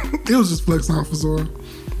Zoro. It was just flex time for Zoro.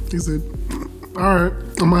 He said, "All right,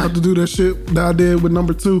 I'm gonna have to do that shit that I did with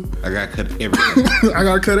number 2. I gotta cut everything. I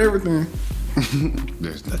gotta cut everything.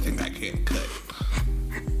 There's nothing I can't cut."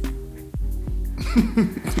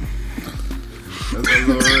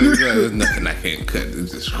 There's nothing I can't cut.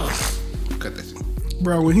 It's just cut that shit.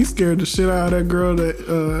 Bro, when he scared the shit out of that girl that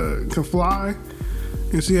can fly,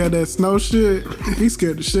 and she had that snow shit, he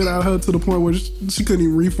scared the shit out of her to the point where she couldn't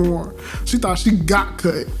even reform. She thought she got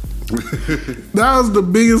cut. That was the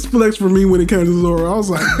biggest flex for me when it came to Zoro. I was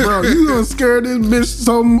like, bro, you gonna scare this bitch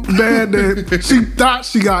so bad that she thought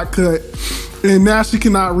she got cut, and now she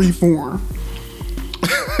cannot reform.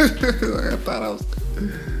 I thought I was.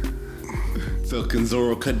 So can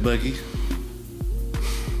Zoro cut Buggy?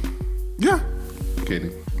 Yeah.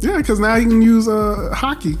 Kidding. Yeah, because now he can use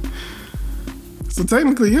hockey. So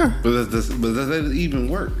technically, yeah. But does that even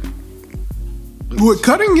work? With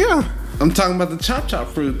cutting, yeah. I'm talking about the chop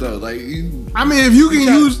fruit though. Like, I mean, if you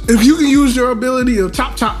can use your ability of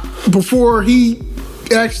chop before he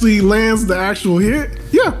actually lands the actual hit,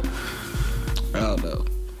 yeah. I don't know.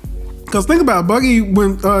 Because think about it, Buggy,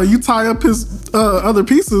 when you tie up his other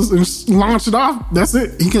pieces and launch it off, that's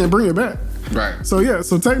it. He can't bring it back. Right. So yeah.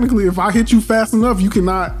 So technically, if I hit you fast enough, you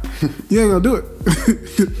cannot. You ain't gonna do it.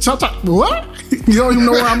 Chop. What? You don't even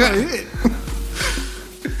know where I'm gonna hit.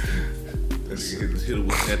 Hit it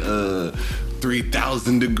with that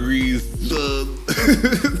 3,000 degrees.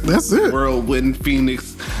 That's it. Whirlwind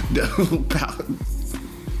Phoenix.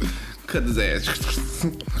 Cut his ass.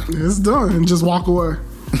 It's done. And just walk away.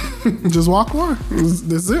 Just walk away.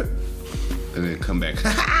 That's it. And then come back.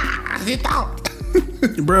 He thought.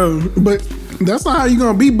 Bro, but that's not how you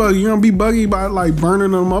gonna beat Buggy. You're gonna beat Buggy by like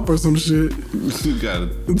burning them up or some shit. You gotta.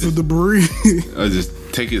 It's a debris. Or just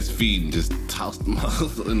take his feet and just toss them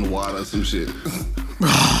in the water or some shit.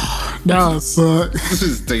 That would suck.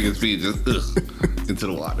 Just take his feet just into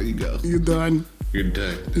the water. You go. You're done. You're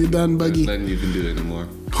done. You're done, Buggy. There's nothing you can do anymore.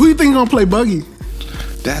 Who you think gonna play Buggy?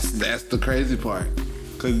 That's the crazy part.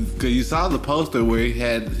 Cause you saw the poster where he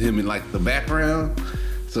had him in like the background.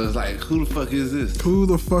 So it's like, who the fuck is this? Who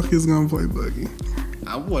the fuck is gonna play Buggy?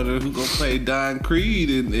 I wonder who gonna play Don Creed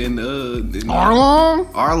in Arlong?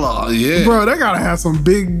 Arlong, yeah. Bro, they gotta have some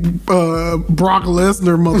big Brock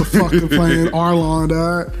Lesnar motherfucker playing Arlong,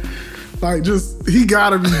 dog. Like, just, he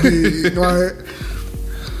gotta be big. Like,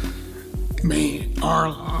 man,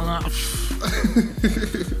 Arlong.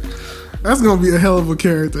 That's gonna be a hell of a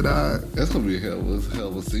character, dog. That's gonna be a hell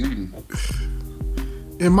of a scene.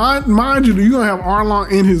 And mind you, you're gonna have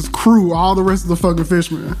Arlong and his crew, all the rest of the fucking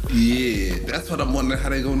fishmen. Yeah, that's what I'm wondering how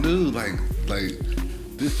they gonna do. Like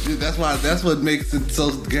this, that's what makes it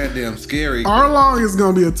so goddamn scary. Arlong is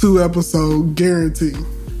gonna be a 2-episode guarantee.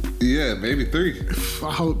 Yeah, maybe 3.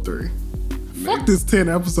 I hope 3. Fuck this 10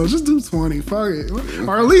 episodes. Just do 20. Fuck it.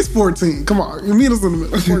 Or at least 14. Come on. Meet us in the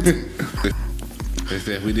middle. 14. They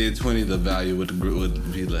said if we did 20, the value would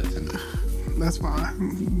be less than that. That's fine.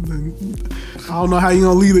 I don't know how you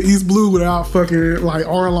gonna leave the East Blue without fucking like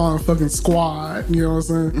Arlong fucking squad. You know what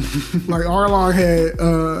I'm saying? Like Arlong had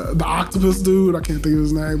the octopus dude. I can't think of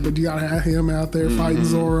his name, but you gotta have him out there fighting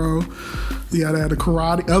Zoro. You gotta have the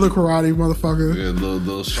other karate motherfucker. Yeah,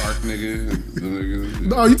 little shark nigga.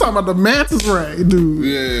 No, you talking about the mantis ray dude?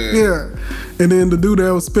 Yeah. And then the dude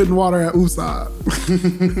that was spitting water at Usopp.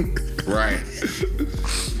 Right.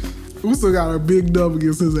 Usopp got a big dub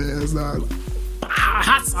against his ass, dog.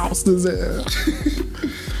 Hot sauce his ass.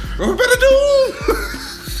 What we better do?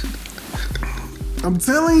 I'm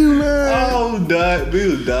telling you, man. Oh, died. We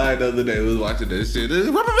was dying the other day. We was watching that shit.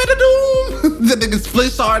 What we better do? That nigga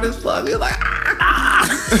split hard as fuck. He was like,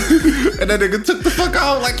 and that nigga took the fuck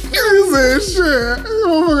out like, he said, shit. I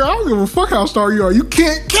don't give a fuck how strong you are. You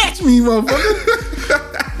can't catch me, motherfucker.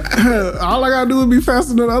 All I gotta do is be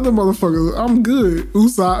faster than the other motherfuckers. I'm good.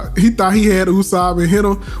 Usopp, he thought he had Usopp and hit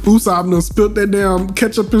him. Usopp done spilt that damn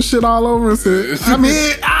ketchup and shit all over and said, I'm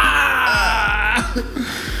hit.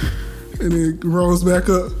 And then rose back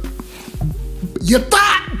up. You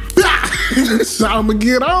thought? Shot him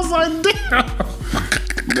again. I was like, damn.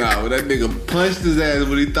 Nah, when that nigga punched his ass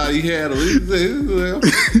when he thought he had him, he said,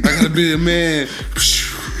 I gotta be a man.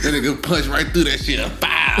 That nigga punched right through that shit.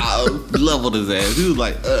 Bow! Leveled his ass. He was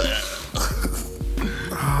like,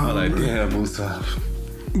 I'm like, damn, Usopp.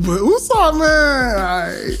 But Usopp,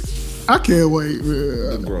 man, I can't wait,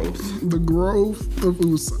 man. The growth of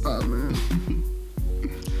Usopp, man.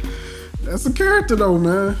 That's a character, though,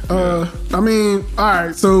 man. I mean, all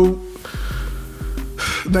right, so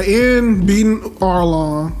they end beating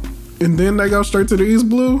Arlong, and then they go straight to the East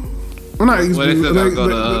Blue. Well, not East Blue. Blue. They still gotta go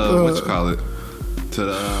to, what you call it? To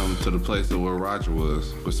the place where Roger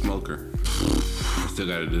was with Smoker. They still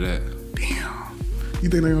gotta do that. Damn. You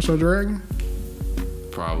think they gonna show Dragon?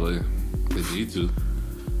 Probably. They need to.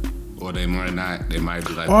 Or they might not. They might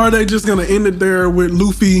be like. Or are they just gonna end it there with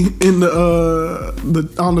Luffy in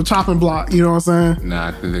the on the chopping block? You know what I'm saying? Nah,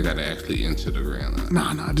 I think they gotta actually enter the Grand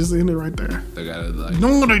Line. Nah, just end it right there. They gotta like.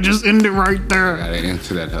 No, they just end it right there. They gotta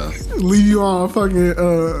enter that house. Leave you on fucking.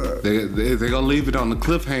 They gonna leave it on the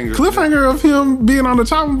cliffhanger. Cliffhanger of him being on the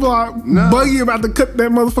chopping block, Buggy about to cut that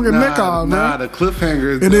motherfucking neck off, man. Nah, the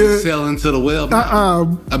cliffhanger is sell into the well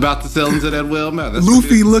mouth. About to sell into that well mouth. That's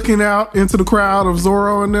Luffy looking out into the crowd of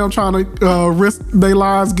Zoro and them trying to risk their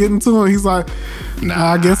lives getting to him. He's like,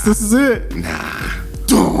 nah, I guess this is it. Nah.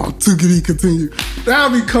 To be continued.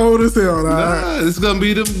 That'll be cold as hell. Nah, it's gonna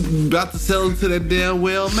be them about to sell into that damn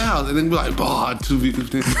well mouth, and then be like, "Bah, to be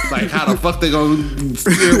continued." Like, how the fuck they gonna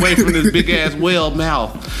steer away from this big ass well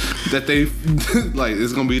mouth that they like?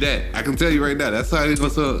 It's gonna be that. I can tell you right now. That's how it's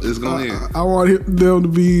gonna end. I want them to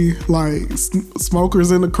be like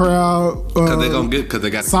smokers in the crowd. Because they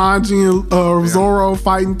got Sanji and Zoro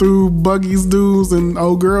fighting through Buggy's dudes and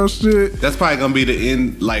old girl shit. That's probably gonna be the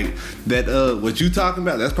end. Like that. What you talking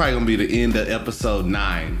about? That's probably gonna be the end of episode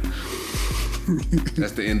 9.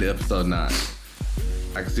 That's the end of episode 9.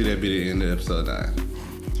 I can see that be the end of episode 9.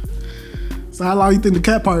 So how long you think the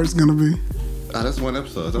cat pirate's gonna be? Oh, that's one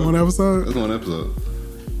episode. One episode? That's one episode.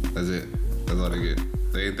 That's it. That's all they get.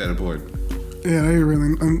 They ain't that important. Yeah, they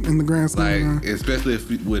really in the grand scheme. Like, especially if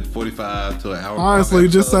with 45 to an hour. Honestly,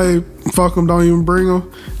 just say fuck them, don't even bring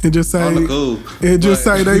them, and just say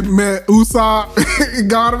say they met Usopp and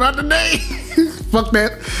got him out the day. Fuck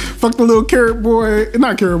that. Fuck the little carrot boy.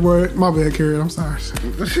 Not carrot boy. My bad, carrot. I'm sorry.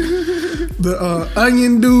 The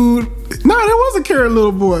onion dude. No, there was a carrot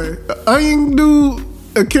little boy. Onion dude,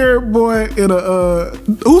 a carrot boy, and a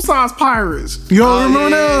Usopp's Pirates. You don't remember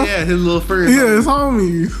that? Yeah, his little friend. Yeah, his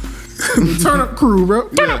homies. The turnip crew, bro.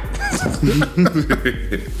 Yeah.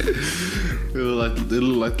 It looked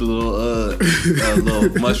like the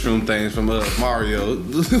little mushroom things from Mario.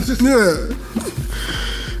 Yeah.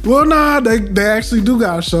 Well, nah, they actually do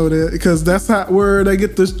gotta show that because that's where they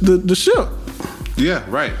get the ship. Yeah,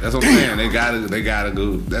 right. That's what I'm saying. They gotta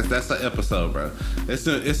go. That's the episode, bro. It's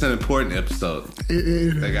an important episode.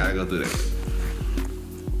 They gotta go through that.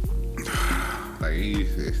 Like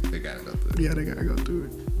they gotta go through it. Yeah, they gotta go through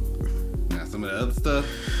it. Now some of the other stuff,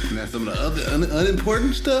 now some of the other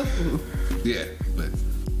unimportant stuff. Yeah, but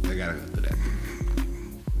they gotta go through that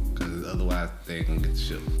because otherwise they ain't gonna get the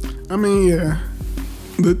ship. I mean, yeah.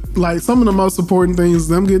 Like some of the most important things,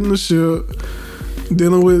 them getting the ship,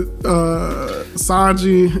 dealing with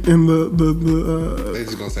Sanji and They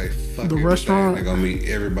just gonna say fuck the everything. restaurant. They're gonna meet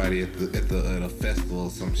everybody at the festival or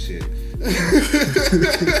some shit. They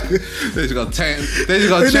just gonna change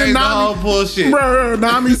the whole bullshit. Bro,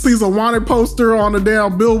 Nami sees a wanted poster on a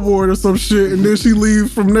damn billboard or some shit, and then she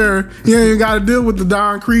leaves from there. He ain't got to deal with the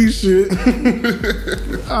Don Creed shit.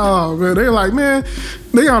 Oh man, they like, man,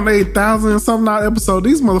 they on the 8,000 and something odd episode.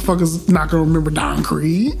 These motherfuckers not gonna remember Don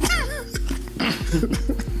Creed.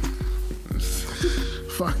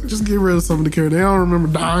 Fuck, just get rid of some of the characters. They don't remember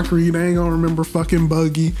Don Creed. They ain't gonna remember fucking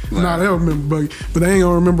Buggy. Right. Nah, they don't remember Buggy, but they ain't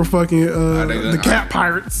gonna remember fucking the Cat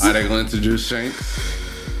Pirates. Are they gonna introduce Shanks?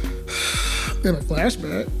 In a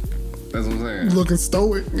flashback, That's what I'm saying. looking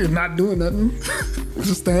stoic and not doing nothing,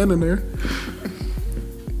 just standing there.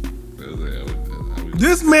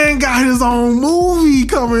 This man got his own movie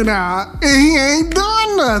coming out, and he ain't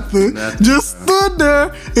done nothing. Just stood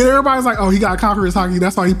there, and everybody's like, "Oh, he got Conqueror's Hockey.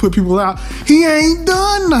 That's why he put people out." He ain't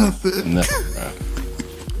done nothing. Nothing, bro.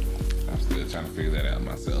 I'm still trying to figure that out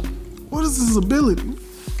myself. What is his ability?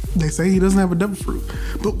 They say he doesn't have a devil fruit,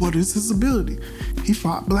 but what is his ability? He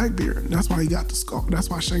fought Blackbeard. That's why he got the scar. That's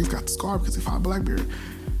why Shanks got the scar, because he fought Blackbeard.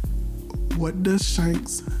 What does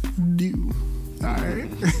Shanks do? All right.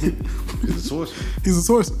 He's a sorcerer. He's a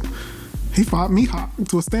sorcerer. He fought Mihawk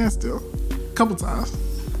to a standstill a couple times.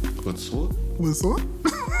 With a sword? With a sword?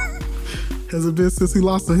 Has it been since he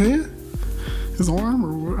lost a hand? His arm,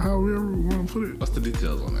 or however we want to put it? What's the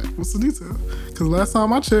details on that? What's the detail? Because last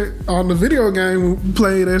time I checked, on the video game we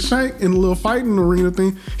played as Shank in the little fighting arena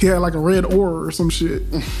thing, he had like a red aura or some shit.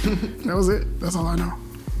 That was it. That's all I know.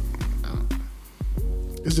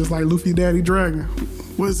 It's just like Luffy Daddy Dragon.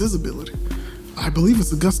 What is his ability? I believe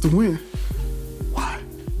it's a gust of wind. Why?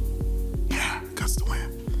 Yeah, gust of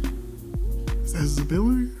wind. Is that his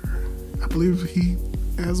ability? I believe he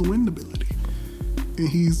has a wind ability. And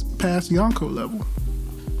he's past Yonko level.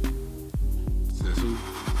 Says who?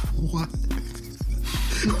 What?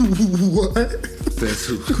 What? Says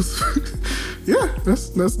who? Yeah,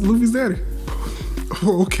 that's Luffy's daddy.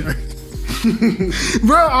 Okay.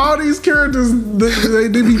 Bro, all these characters, they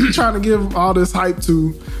be trying to give all this hype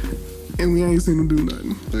to, and we ain't seen them do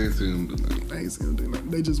nothing. They ain't seen him do nothing. They ain't seen them do nothing.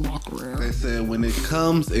 They just walk around. They said when it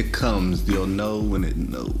comes, it comes. You'll know when it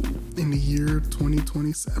knows. In the year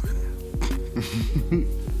 2027.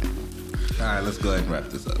 All right, let's go ahead and wrap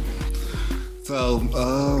this up. So,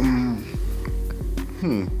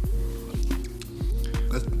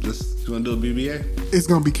 let's you wanna do a BBA? It's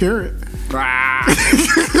gonna be Carrot.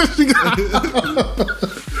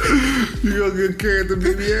 You gonna get Carrot the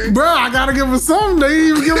BBA? Bro, I gotta give her something. They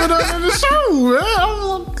didn't even give it up in the show,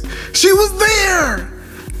 man. She was there.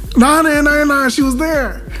 999, she was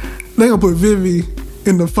there. They gonna put Vivi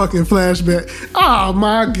in the fucking flashback. Oh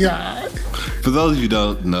my god. For those of you who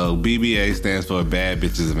don't know, BBA stands for Bad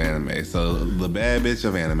Bitches of Anime. So the Bad Bitch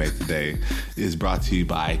of Anime today is brought to you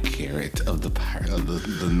by Carrot of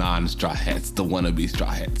the non-Straw Hats, the wannabe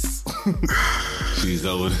Straw Hats. She's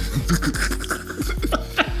old.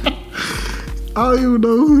 I don't even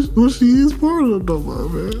know who she is part of no more,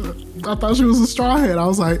 man. I thought she was a Straw Hat. I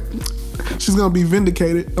was like, she's gonna be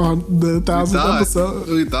vindicated on the 1,000th episode.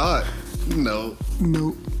 We thought. No.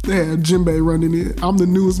 Nope. They had Jinbei running it. I'm the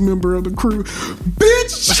newest member of the crew.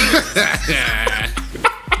 Bitch!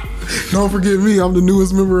 Don't forget me. I'm the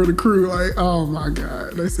newest member of the crew. Like, oh my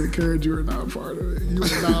God. They said, Carrot, you are not a part of it. You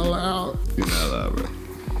are not allowed. You're not allowed, bro.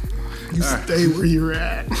 You stay where you're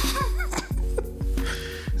at.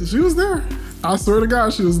 She was there. I swear to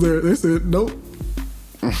God, she was there. They said, nope.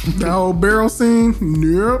 That whole barrel scene,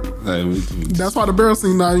 nope. Hey, That's why the barrel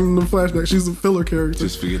scene not even the flashback. She's a filler character.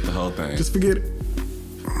 just forget the whole thing. Just forget it.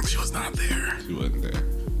 She was not there. She wasn't there.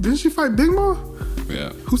 Didn't she fight Big Mom? Yeah.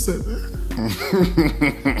 Who said that?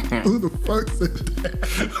 Who the fuck said that?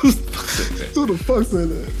 Who the fuck said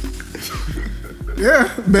that? Yeah,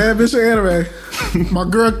 Bad Bitch of Anime. My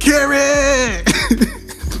girl Carrot.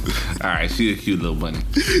 All right, she a cute little bunny.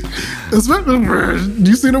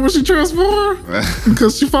 You seen her when she transformed?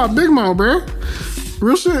 Because she fought Big Mom, bro.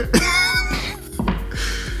 Real shit.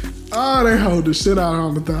 Oh, they hold the shit out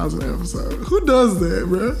on the 1,000th episode. Who does that,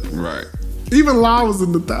 bro? Right. Even Law was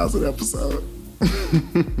in the 1,000th episode.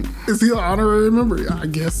 Is he an honorary member? I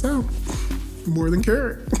guess so. More than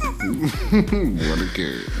Carrot. More than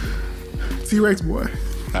Carrot. T-Rex boy.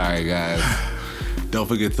 All right, guys. Don't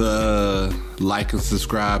forget to like and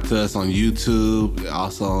subscribe to us on YouTube,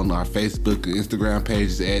 also on our Facebook and Instagram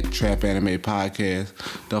pages at Trap Anime Podcast.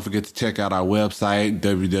 Don't forget to check out our website,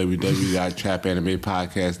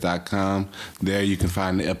 www.trapanimepodcast.com. There you can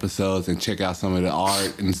find the episodes and check out some of the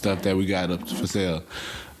art and stuff that we got up for sale.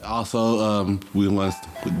 Also,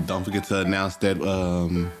 don't forget to announce that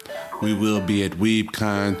we will be at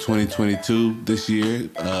WeebCon 2022 this year,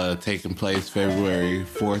 taking place February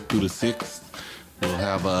 4th through the 6th. We'll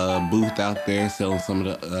have a booth out there selling some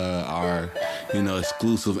of our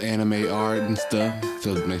exclusive anime art and stuff.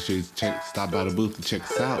 So make sure you stop by the booth and check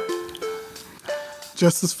us out.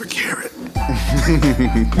 Justice for Carrot.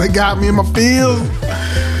 They got me in my feels.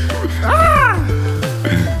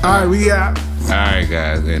 All right, we out. All right,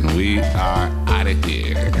 guys, and we are out of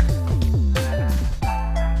here.